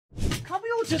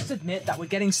all just admit that we're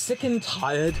getting sick and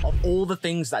tired of all the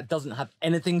things that doesn't have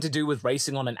anything to do with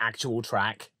racing on an actual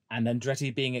track? And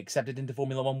Andretti being accepted into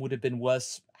Formula 1 would have been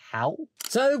worse. How?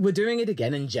 So we're doing it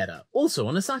again in Jeddah, also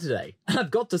on a Saturday. And I've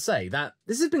got to say that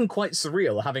this has been quite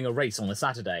surreal having a race on a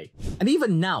Saturday. And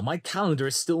even now, my calendar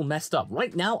is still messed up.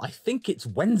 Right now, I think it's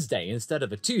Wednesday instead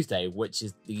of a Tuesday, which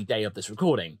is the day of this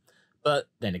recording. But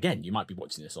then again, you might be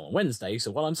watching this on a Wednesday,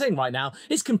 so what I'm saying right now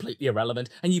is completely irrelevant,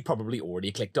 and you probably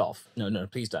already clicked off. No,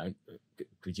 please don't.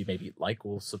 Could you maybe like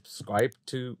or subscribe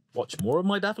to watch more of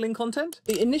my baffling content?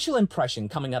 The initial impression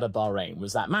coming out of Bahrain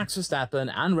was that Max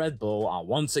Verstappen and Red Bull are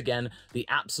once again the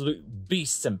absolute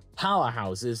beasts and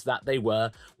powerhouses that they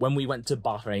were when we went to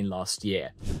Bahrain last year.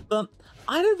 But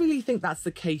I don't really think that's the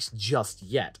case just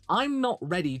yet. I'm not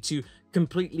ready to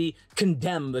completely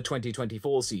condemn the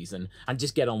 2024 season and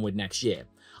just get on with next year.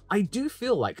 I do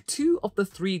feel like 2 of the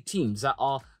 3 teams that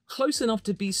are close enough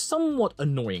to be somewhat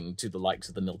annoying to the likes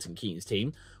of the Milton Keynes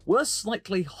team were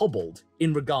slightly hobbled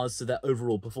in regards to their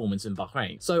overall performance in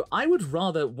Bahrain. So I would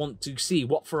rather want to see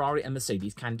what Ferrari and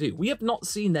Mercedes can do. We have not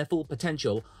seen their full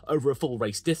potential over a full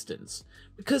race distance,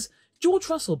 because George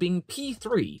Russell being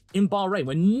P3 in Bahrain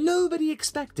when nobody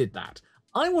expected that.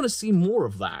 I want to see more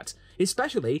of that,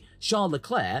 especially Charles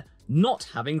Leclerc not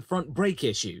having front brake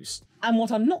issues. And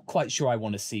what I'm not quite sure I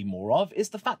want to see more of is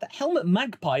the fact that Helmut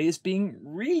Magpie is being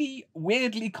really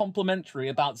weirdly complimentary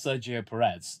about Sergio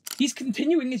Perez. He's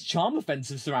continuing his charm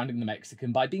offensive surrounding the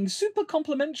Mexican by being super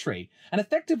complimentary and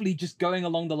effectively just going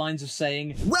along the lines of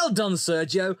saying, "Well done,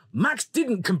 Sergio, Max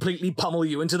didn't completely pummel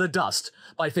you into the dust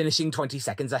by finishing 20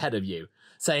 seconds ahead of you."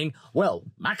 Saying, "Well,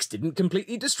 Max didn't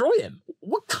completely destroy him."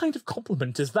 What kind of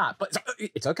compliment is that? But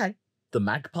it's okay. The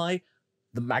Magpie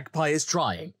is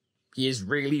trying. He is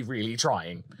really, really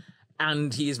trying.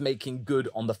 And he is making good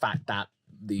on the fact that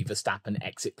the Verstappen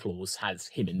exit clause has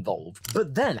him involved.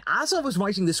 But then, as I was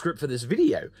writing the script for this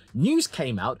video, news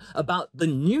came out about the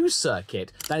new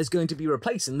circuit that is going to be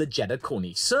replacing the Jeddah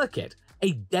Corniche circuit,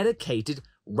 a dedicated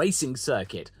racing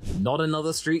circuit, not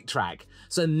another street track.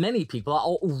 So many people are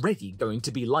already going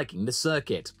to be liking the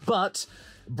circuit. But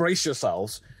brace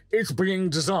yourselves, it's being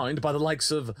designed by the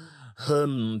likes of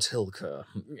Herman Tilke.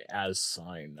 As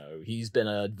I know, he's been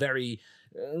a very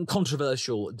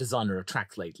controversial designer of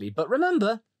tracks lately, but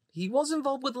remember, he was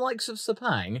involved with the likes of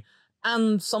Sepang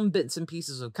and some bits and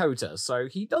pieces of Kota, so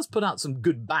he does put out some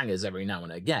good bangers every now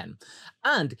and again.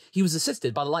 And he was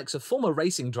assisted by the likes of former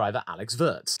racing driver Alex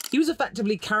Wurz. He was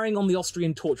effectively carrying on the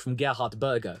Austrian torch from Gerhard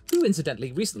Berger, who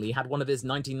incidentally recently had one of his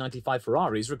 1995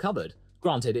 Ferraris recovered.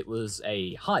 Granted, it was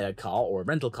a hire car or a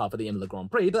rental car for the Imola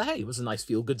Grand Prix, but hey, it was a nice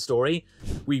feel-good story.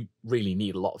 We really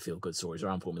need a lot of feel-good stories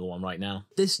around Formula 1 right now.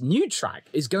 This new track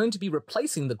is going to be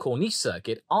replacing the Corniche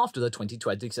circuit after the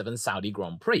 2027 Saudi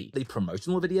Grand Prix. The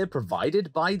promotional video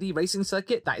provided by the racing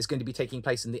circuit that is going to be taking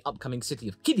place in the upcoming city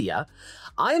of Qiddiya,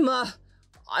 I'm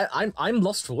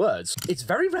lost for words. It's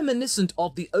very reminiscent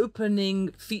of the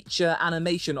opening feature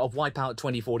animation of Wipeout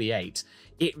 2048.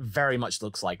 It very much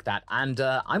looks like that, and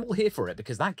I'm all here for it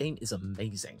because that game is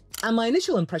amazing. And my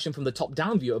initial impression from the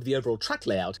top-down view of the overall track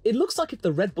layout, it looks like if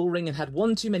the Red Bull Ring had had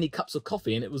one too many cups of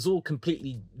coffee and it was all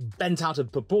completely bent out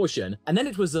of proportion, and then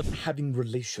it was having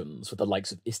relations with the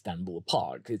likes of Istanbul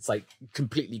Park. It's like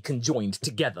completely conjoined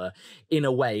together in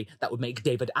a way that would make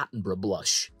David Attenborough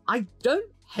blush. I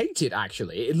don't hate it,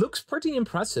 actually. It looks pretty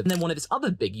impressive. And then one of its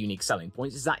other big unique selling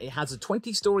points is that it has a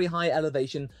 20-story high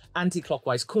elevation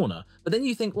anti-clockwise corner. But then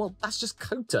you think, well, that's just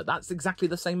Kota. That's exactly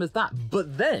the same as that.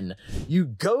 But then you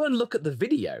go and look at the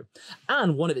video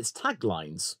and one of its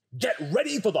taglines, "Get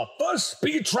ready for the first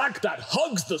speed track that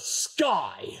hugs the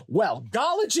sky." Well,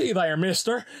 golly gee there,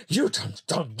 mister. You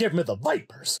don't give me the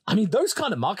vipers. I mean, those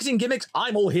kind of marketing gimmicks,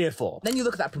 I'm all here for. Then you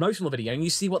look at that promotional video and you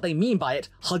see what they mean by it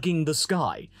hugging the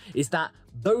sky. Is that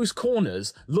those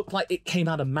corners look like it came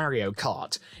out of Mario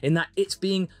Kart, in that it's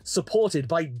being supported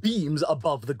by beams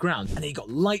above the ground. And then you got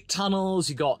light tunnels,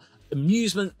 you got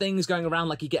amusement things going around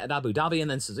like you get at Abu Dhabi and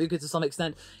then Suzuka to some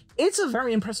extent. It's a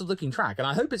very impressive looking track, and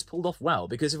I hope it's pulled off well,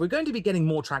 because if we're going to be getting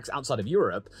more tracks outside of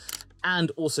Europe,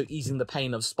 and also easing the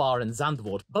pain of Spa and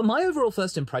Zandvoort. But my overall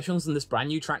first impressions on this brand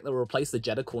new track that will replace the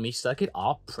Jeddah Corniche circuit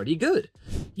are pretty good.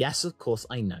 Yes, of course,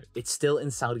 I know, it's still in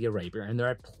Saudi Arabia and there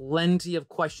are plenty of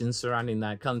questions surrounding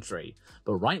that country.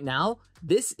 But right now,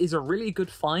 this is a really good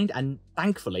find, and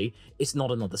thankfully, it's not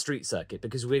another street circuit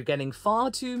because we're getting far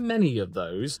too many of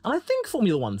those. And I think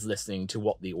Formula One's listening to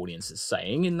what the audience is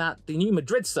saying, in that the new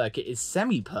Madrid circuit is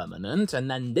semi-permanent, and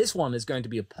then this one is going to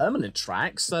be a permanent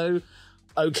track, so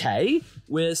okay,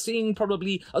 we're seeing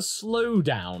probably a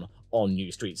slowdown on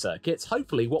new street circuits.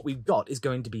 Hopefully what we've got is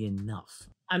going to be enough.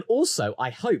 And also, I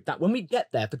hope that when we get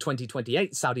there for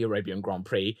 2028 Saudi Arabian Grand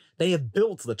Prix, they have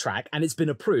built the track and it's been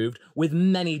approved with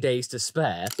many days to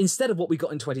spare, instead of what we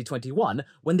got in 2021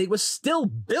 when they were still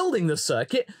building the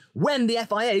circuit when the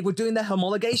FIA were doing their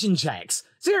homologation checks.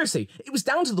 Seriously, it was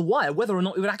down to the wire whether or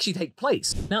not it would actually take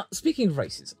place. Now, speaking of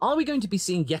races, are we going to be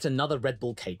seeing yet another Red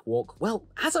Bull cakewalk? Well,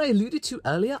 as I alluded to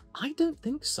earlier, I don't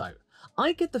think so.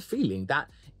 I get the feeling that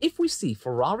if we see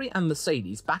Ferrari and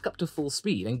Mercedes back up to full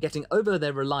speed and getting over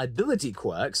their reliability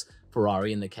quirks,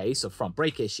 Ferrari in the case of front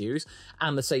brake issues,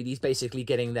 and Mercedes basically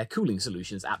getting their cooling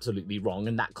solutions absolutely wrong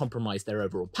and that compromised their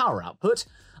overall power output,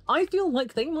 I feel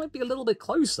like they might be a little bit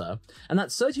closer, and that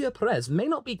Sergio Perez may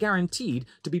not be guaranteed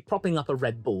to be propping up a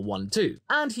Red Bull 1-2,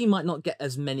 and he might not get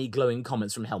as many glowing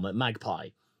comments from Helmut Magpie.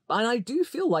 And I do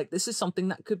feel like this is something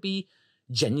that could be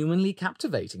genuinely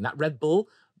captivating, that Red Bull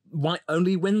might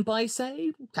only win by,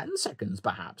 say, 10 seconds,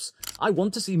 perhaps. I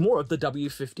want to see more of the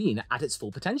W15 at its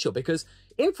full potential, because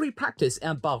in free practice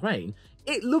at Bahrain,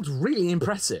 it looked really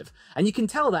impressive, and you can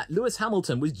tell that Lewis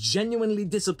Hamilton was genuinely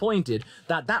disappointed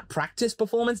that that practice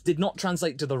performance did not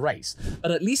translate to the race,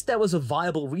 but at least there was a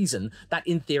viable reason that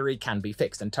in theory can be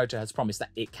fixed, and Toto has promised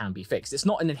that it can be fixed. It's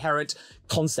not an inherent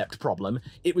concept problem,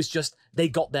 it was just they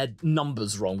got their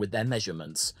numbers wrong with their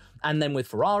measurements. And then with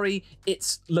Ferrari,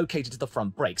 it's located to the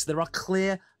front brakes. There are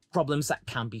clear problems that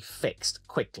can be fixed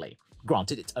quickly.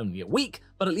 Granted, it's only a week,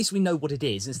 but at least we know what it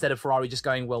is, instead of Ferrari just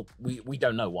going, well, we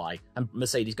don't know why, and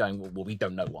Mercedes going, well, we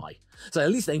don't know why. So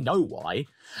at least they know why.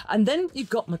 And then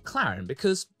you've got McLaren,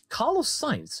 because Carlos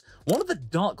Sainz, one of the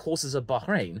dark horses of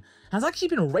Bahrain, has actually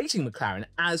been rating McLaren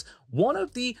as one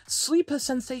of the sleeper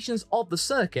sensations of the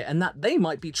circuit, and that they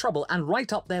might be trouble and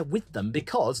right up there with them,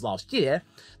 because last year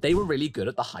they were really good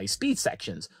at the high speed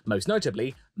sections, most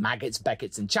notably Maggots,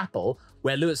 Beckett's and Chapel,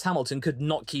 where Lewis Hamilton could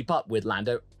not keep up with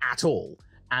Lando at all.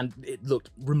 And it looked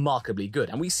remarkably good.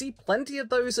 And we see plenty of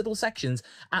those little sections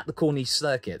at the Corniche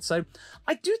circuit. So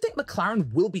I do think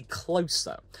McLaren will be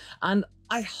closer. And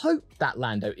I hope that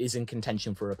Lando is in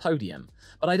contention for a podium,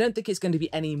 but I don't think it's going to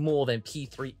be any more than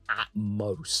P3 at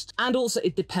most. And also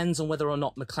it depends on whether or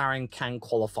not McLaren can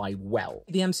qualify well.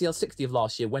 The MCL 60 of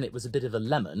last year, when it was a bit of a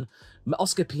lemon,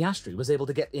 Oscar Piastri was able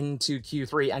to get into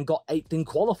Q3 and got 8th in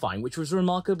qualifying, which was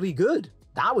remarkably good.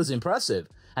 That was impressive.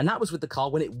 And that was with the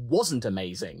car when it wasn't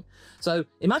amazing. So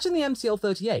imagine the MCL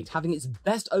 38 having its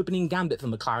best opening gambit for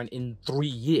McLaren in 3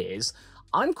 years.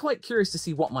 I'm quite curious to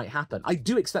see what might happen. I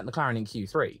do expect McLaren in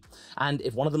Q3, and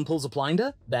if one of them pulls a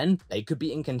blinder, then they could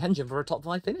be in contention for a top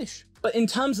 5 finish. But in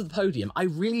terms of the podium, I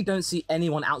really don't see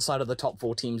anyone outside of the top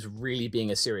 4 teams really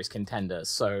being a serious contender,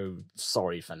 so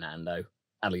sorry, Fernando.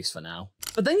 At least for now.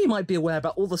 But then you might be aware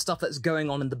about all the stuff that's going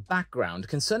on in the background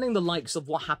concerning the likes of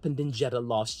what happened in Jeddah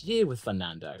last year with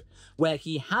Fernando, where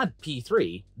he had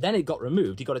P3, then it got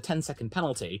removed, he got a 10-second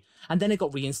penalty, and then it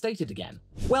got reinstated again.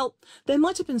 Well, there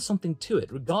might have been something to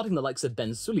it regarding the likes of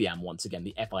Ben Sulayem, once again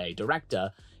the FIA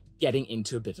director, getting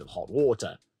into a bit of hot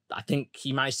water. I think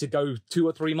he managed to go 2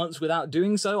 or 3 months without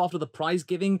doing so after the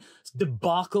prize-giving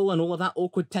debacle and all of that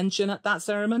awkward tension at that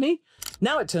ceremony.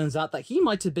 Now it turns out that he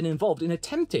might have been involved in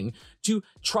attempting to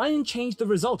try and change the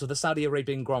result of the Saudi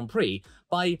Arabian Grand Prix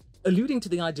by alluding to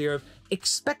the idea of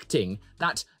expecting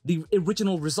that the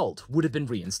original result would have been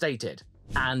reinstated,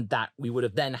 and that we would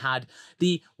have then had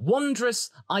the wondrous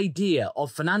idea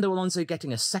of Fernando Alonso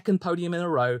getting a 2nd podium in a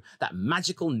row, that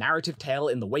magical narrative tale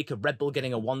in the wake of Red Bull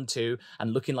getting a 1-2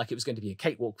 and looking like it was going to be a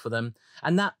cakewalk for them,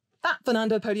 and that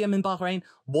Fernando podium in Bahrain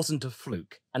wasn't a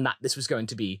fluke, and that this was going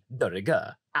to be de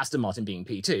rigueur, Aston Martin being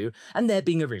P2, and there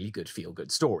being a really good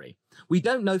feel-good story. We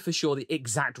don't know for sure the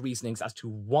exact reasonings as to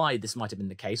why this might have been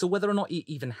the case, or whether or not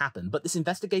it even happened, but this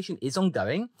investigation is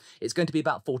ongoing. It's going to be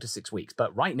about 4 to 6 weeks,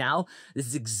 but right now, this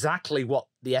is exactly what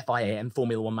the FIA and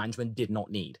Formula One management did not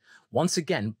need. Once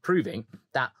again, proving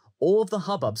that all of the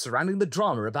hubbub surrounding the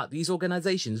drama about these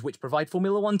organizations which provide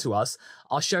Formula One to us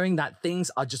are showing that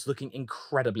things are just looking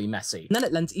incredibly messy. And then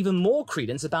it lends even more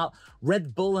credence about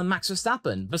Red Bull and Max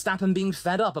Verstappen. Verstappen being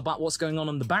fed up about what's going on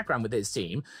in the background with his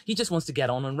team. He just wants to get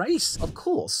on and race. Of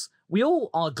course, we all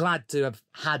are glad to have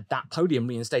had that podium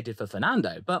reinstated for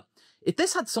Fernando, but if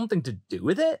this had something to do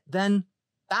with it, then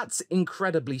that's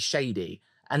incredibly shady.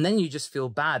 And then you just feel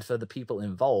bad for the people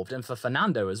involved, and for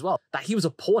Fernando as well, that he was a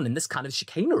pawn in this kind of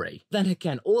chicanery. Then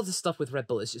again, all of the stuff with Red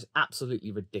Bull is just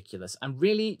absolutely ridiculous, and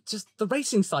really, just the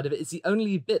racing side of it is the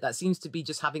only bit that seems to be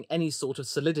just having any sort of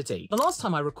solidity. The last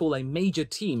time I recall a major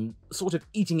team sort of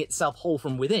eating itself whole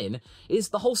from within is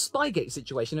the whole Spygate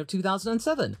situation of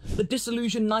 2007. The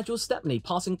disillusioned Nigel Stepney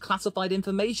passing classified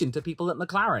information to people at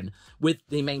McLaren, with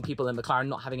the main people in McLaren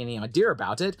not having any idea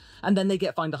about it, and then they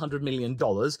get fined $100 million,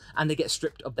 and they get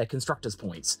stripped stripped of their constructors'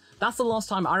 points. That's the last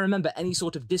time I remember any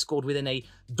sort of discord within a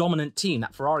dominant team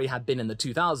that Ferrari had been in the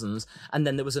 2000s, and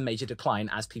then there was a major decline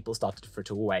as people started to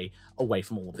fritter away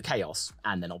from all of the chaos,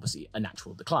 and then obviously a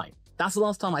natural decline. That's the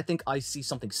last time I think I see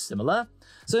something similar.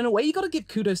 So in a way, you got to give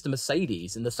kudos to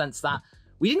Mercedes in the sense that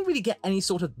we didn't really get any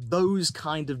sort of those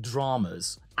kind of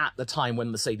dramas at the time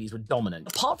when Mercedes were dominant.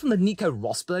 Apart from the Nico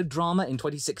Rosberg drama in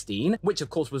 2016, which of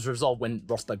course was resolved when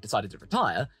Rosberg decided to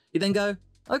retire, you then go,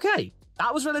 okay,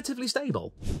 that was relatively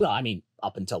stable. Well, I mean,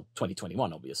 up until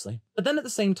 2021, obviously. But then at the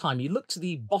same time, you look to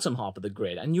the bottom half of the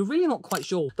grid and you're really not quite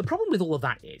sure. The problem with all of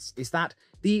that is that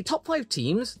the top 5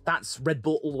 teams, that's Red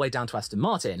Bull all the way down to Aston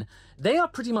Martin, they are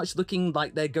pretty much looking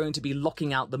like they're going to be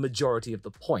locking out the majority of the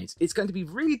points. It's going to be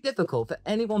really difficult for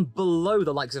anyone below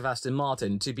the likes of Aston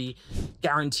Martin to be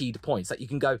guaranteed points that you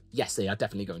can go, yes, they are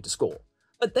definitely going to score.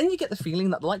 But then you get the feeling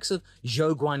that the likes of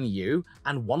Zhou Guanyu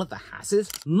and one of the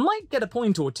Hasses might get a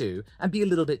point or two and be a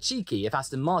little bit cheeky if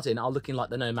Aston Martin are looking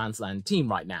like the no man's land team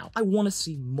right now. I want to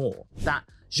see more. That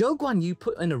Zhou Guanyu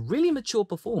put in a really mature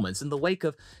performance in the wake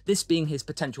of this being his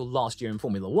potential last year in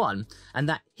Formula 1, and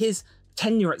that his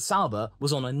tenure at Sauber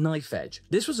was on a knife edge.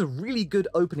 This was a really good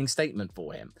opening statement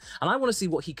for him, and I want to see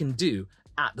what he can do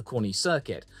at the Corniche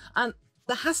circuit. And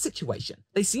the Haas situation,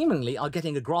 they seemingly are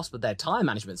getting a grasp of their tyre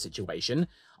management situation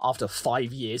after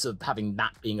 5 years of having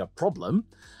that being a problem.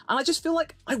 And I just feel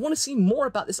like I want to see more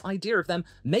about this idea of them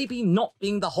maybe not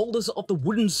being the holders of the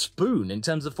wooden spoon in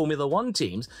terms of Formula 1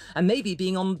 teams, and maybe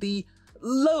being on the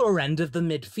lower end of the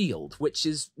midfield, which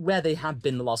is where they have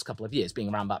been the last couple of years, being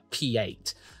around about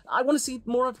P8. I want to see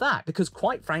more of that because,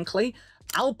 quite frankly,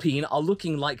 Alpine are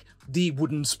looking like the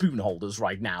wooden spoon holders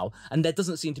right now, and there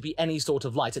doesn't seem to be any sort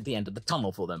of light at the end of the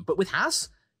tunnel for them. But with Haas,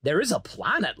 there is a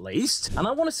plan at least, and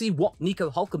I want to see what Nico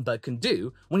Hülkenberg can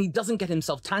do when he doesn't get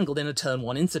himself tangled in a Turn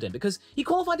 1 incident, because he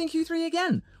qualified in Q3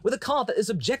 again, with a car that is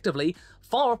objectively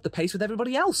far off the pace with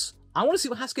everybody else. I want to see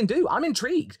what Haas can do. I'm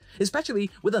intrigued, especially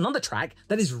with another track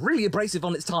that is really abrasive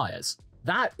on its tyres.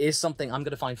 That is something I'm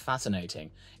going to find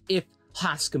fascinating, if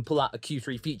Haas can pull out a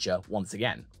Q3 feature once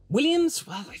again. Williams,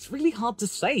 well, it's really hard to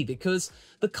say because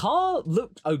the car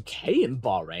looked okay in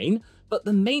Bahrain, but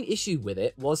the main issue with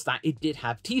it was that it did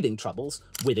have teething troubles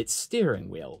with its steering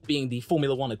wheel, being the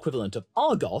Formula 1 equivalent of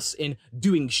Argos in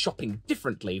doing shopping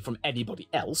differently from anybody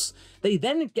else. They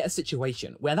then get a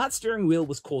situation where that steering wheel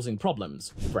was causing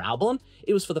problems. For Albon,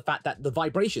 it was for the fact that the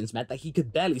vibrations meant that he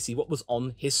could barely see what was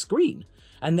on his screen.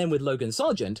 And then with Logan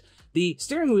Sargent, the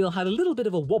steering wheel had a little bit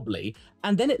of a wobbly,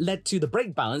 and then it led to the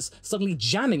brake balance suddenly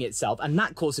jamming itself, and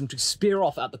that caused him to spear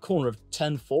off at the corner of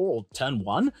Turn 4 or Turn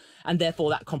 1, and therefore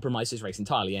that compromised his race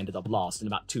entirely, ended up last and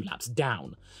about 2 laps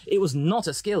down. It was not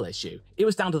a skill issue. It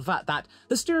was down to the fact that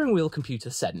the steering wheel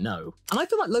computer said no. And I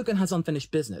feel like Logan has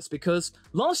unfinished business because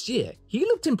last year, he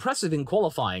looked impressive in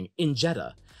qualifying in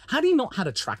Jeddah. Had he not had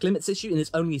a track limits issue in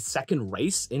his only second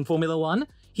race in Formula 1,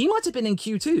 he might have been in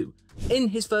Q2 in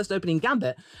his first opening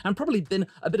gambit and probably been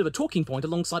a bit of a talking point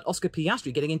alongside Oscar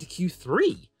Piastri getting into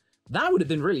Q3. That would have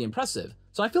been really impressive.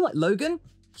 So I feel like Logan,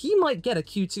 he might get a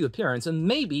Q2 appearance and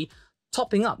maybe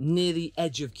topping up near the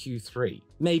edge of Q3,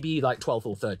 maybe like 12th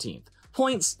or 13th.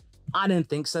 Points, I don't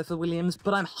think so for Williams,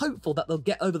 but I'm hopeful that they'll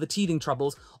get over the teething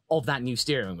troubles of that new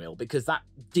steering wheel because that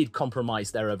did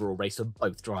compromise their overall race for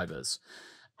both drivers.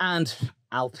 And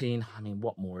Alpine, I mean,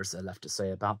 what more is there left to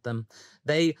say about them?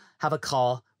 They have a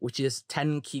car which is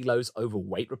 10 kilos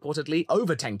overweight, reportedly,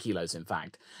 over 10 kilos, in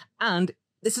fact. And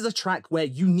this is a track where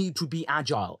you need to be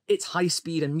agile. It's high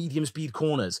speed and medium speed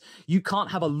corners. You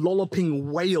can't have a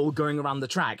lolloping whale going around the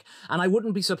track. And I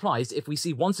wouldn't be surprised if we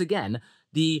see once again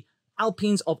the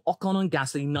Alpines of Ocon and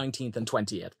Gasly 19th and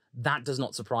 20th. That does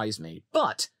not surprise me.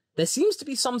 But there seems to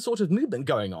be some sort of movement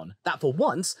going on, that for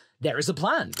once, there is a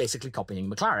plan, basically copying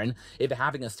McLaren, if they're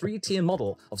having a 3-tier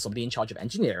model of somebody in charge of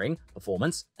engineering,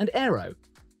 performance, and aero.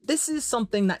 This is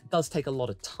something that does take a lot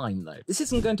of time though. This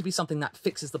isn't going to be something that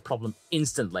fixes the problem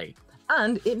instantly.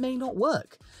 And it may not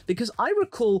work, because I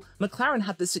recall McLaren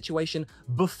had this situation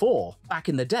before, back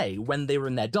in the day, when they were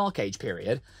in their dark age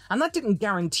period, and that didn't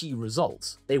guarantee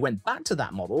results. They went back to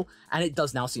that model, and it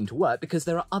does now seem to work because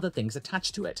there are other things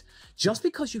attached to it. Just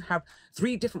because you have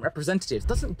 3 different representatives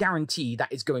doesn't guarantee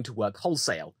that it's going to work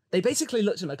wholesale. They basically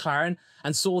looked at McLaren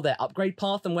and saw their upgrade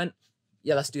path and went,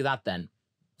 yeah, let's do that then.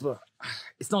 But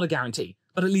it's not a guarantee,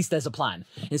 but at least there's a plan,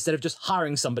 instead of just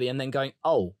hiring somebody and then going,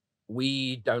 oh,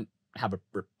 we don't have a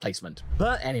replacement.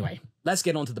 But anyway, let's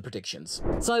get on to the predictions.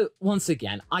 So once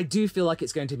again, I do feel like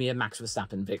it's going to be a Max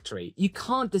Verstappen victory. You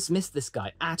can't dismiss this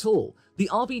guy at all. The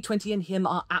RB20 and him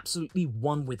are absolutely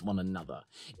one with one another.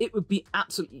 It would be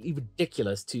absolutely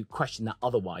ridiculous to question that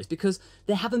otherwise, because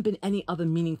there haven't been any other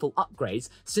meaningful upgrades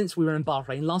since we were in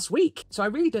Bahrain last week. So I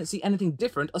really don't see anything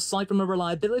different aside from a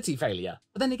reliability failure.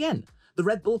 But then again, the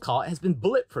Red Bull car has been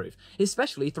bulletproof,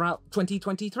 especially throughout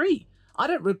 2023. I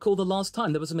don't recall the last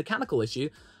time there was a mechanical issue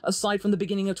aside from the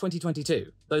beginning of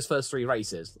 2022, those first 3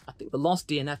 races. I think the last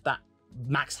DNF that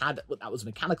Max had that was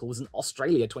mechanical was in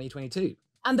Australia 2022.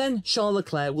 And then Charles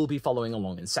Leclerc will be following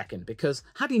along in second, because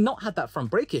had he not had that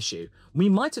front brake issue, we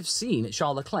might have seen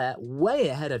Charles Leclerc way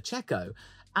ahead of Checo,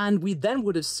 and we then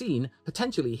would have seen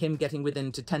potentially him getting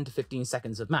within to 10 to 15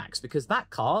 seconds of Max, because that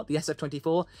car, the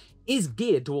SF24, is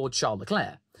geared towards Charles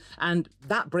Leclerc. And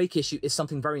that brake issue is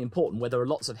something very important where there are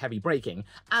lots of heavy braking,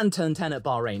 and turn 10 at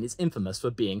Bahrain is infamous for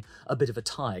being a bit of a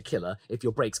tyre killer if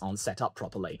your brakes aren't set up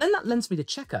properly. And that lends me to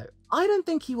Checo. I don't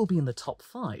think he will be in the top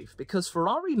 5, because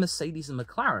Ferrari, Mercedes and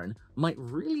McLaren might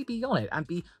really be on it and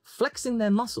be flexing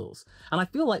their muscles. And I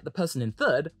feel like the person in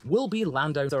third will be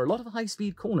Lando. There are a lot of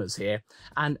high-speed corners here,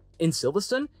 and in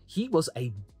Silverstone, he was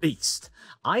a beast.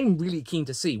 I'm really keen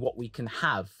to see what we can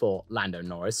have for Lando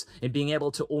Norris in being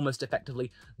able to almost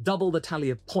effectively double the tally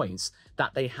of points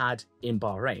that they had in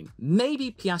Bahrain.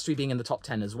 Maybe Piastri being in the top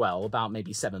 10 as well, about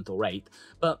maybe 7th or 8th,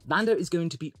 but Lando is going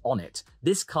to be on it.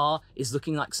 This car is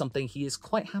looking like something he is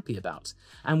quite happy about.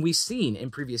 And we've seen in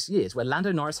previous years where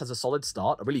Lando Norris has a solid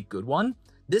start, a really good one,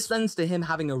 this lends to him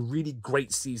having a really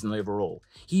great season overall.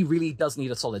 He really does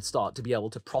need a solid start to be able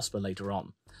to prosper later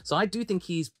on. So I do think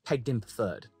he's pegged in for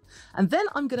third. And then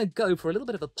I'm going to go for a little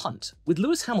bit of a punt with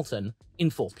Lewis Hamilton in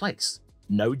 4th place.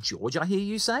 No George, I hear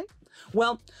you say?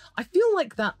 Well, I feel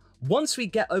like that once we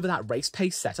get over that race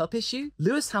pace setup issue,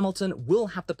 Lewis Hamilton will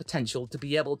have the potential to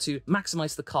be able to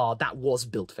maximize the car that was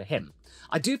built for him.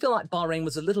 I do feel like Bahrain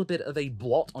was a little bit of a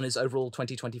blot on his overall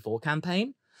 2024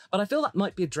 campaign, but I feel that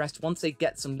might be addressed once they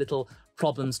get some little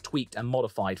problems tweaked and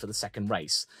modified for the second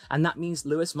race. And that means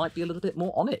Lewis might be a little bit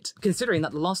more on it, considering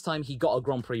that the last time he got a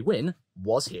Grand Prix win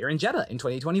was here in Jeddah in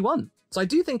 2021. So I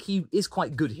do think he is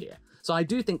quite good here. So I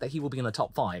do think that he will be in the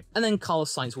top 5. And then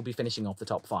Carlos Sainz will be finishing off the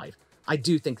top 5. I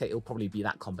do think that it'll probably be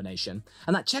that combination.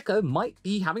 And that Checo might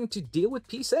be having to deal with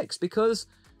P6 because,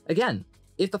 again,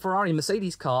 if the Ferrari and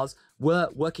Mercedes cars were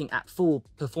working at full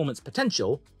performance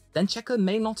potential, then Checo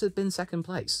may not have been second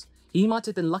place. He might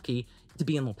have been lucky to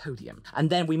be on the podium. And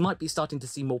then we might be starting to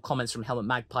see more comments from Helmut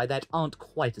Magpie that aren't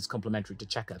quite as complimentary to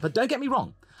Checo. But don't get me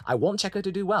wrong, I want Checo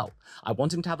to do well. I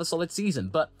want him to have a solid season.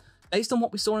 But based on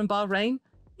what we saw in Bahrain,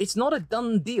 it's not a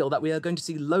done deal that we are going to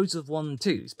see loads of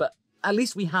 1-2s. But at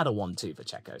least we had a 1-2 for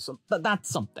Checo. So that's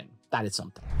something. That is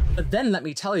something. But then let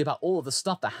me tell you about all of the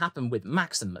stuff that happened with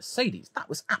Max and Mercedes. That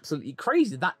was absolutely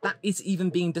crazy. That is even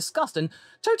being discussed. And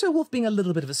Toto Wolff being a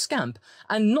little bit of a scamp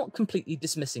and not completely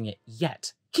dismissing it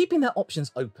yet, keeping their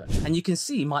options open. And you can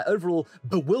see my overall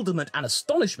bewilderment and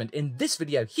astonishment in this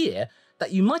video here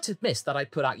that you might have missed that I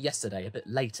put out yesterday a bit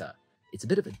later. It's a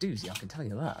bit of a doozy, I can tell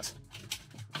you that.